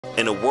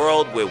In a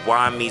world where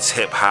wine meets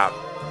hip-hop,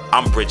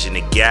 I'm bridging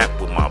the gap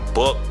with my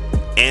book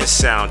and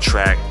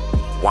soundtrack,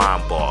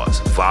 Wine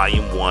Barz,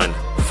 Volume 1,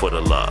 For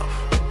the Love.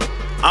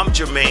 I'm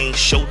Jermaine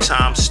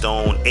Showtime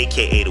Stone,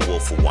 aka The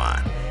Wolf of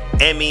Wine,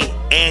 Emmy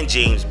and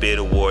James Beard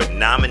Award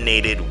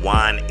nominated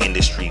wine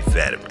industry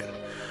veteran.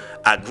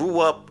 I grew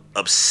up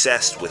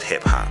obsessed with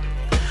hip-hop.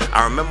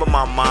 I remember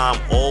my mom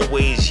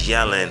always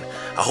yelling,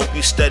 "I hope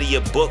you study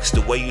your books the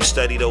way you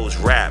study those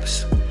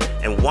raps."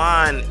 And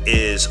wine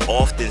is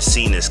often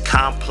seen as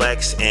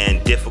complex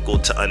and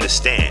difficult to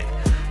understand.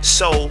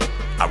 So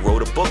I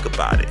wrote a book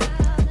about it.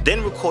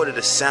 Then recorded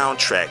a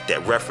soundtrack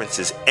that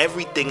references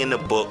everything in the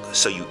book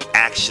so you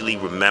actually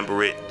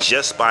remember it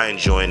just by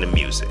enjoying the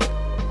music.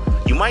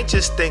 You might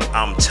just think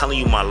I'm telling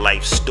you my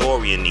life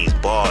story in these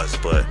bars,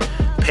 but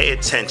pay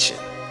attention.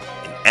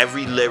 In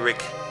every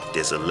lyric,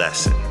 there's a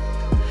lesson.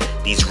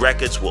 These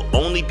records will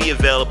only be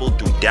available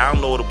through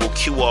downloadable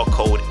QR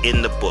code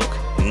in the book,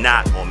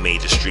 not on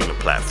major streaming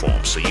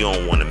platforms, so you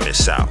don't want to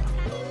miss out.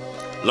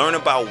 Learn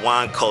about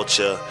wine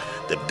culture,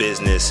 the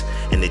business,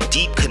 and the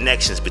deep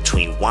connections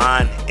between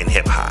wine and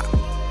hip-hop.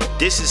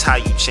 This is how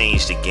you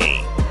change the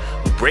game.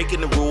 We're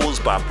breaking the rules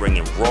by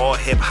bringing raw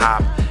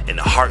hip-hop and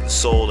the heart and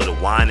soul of the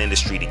wine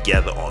industry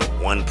together on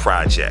one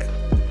project.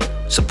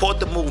 Support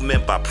the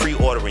movement by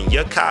pre-ordering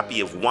your copy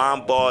of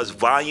Wine Barz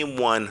Volume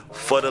 1,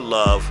 For the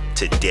Love,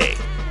 today.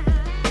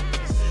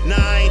 Nah,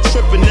 I ain't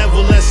tripping, never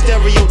let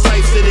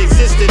stereotypes that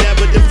existed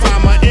ever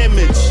define my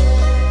image.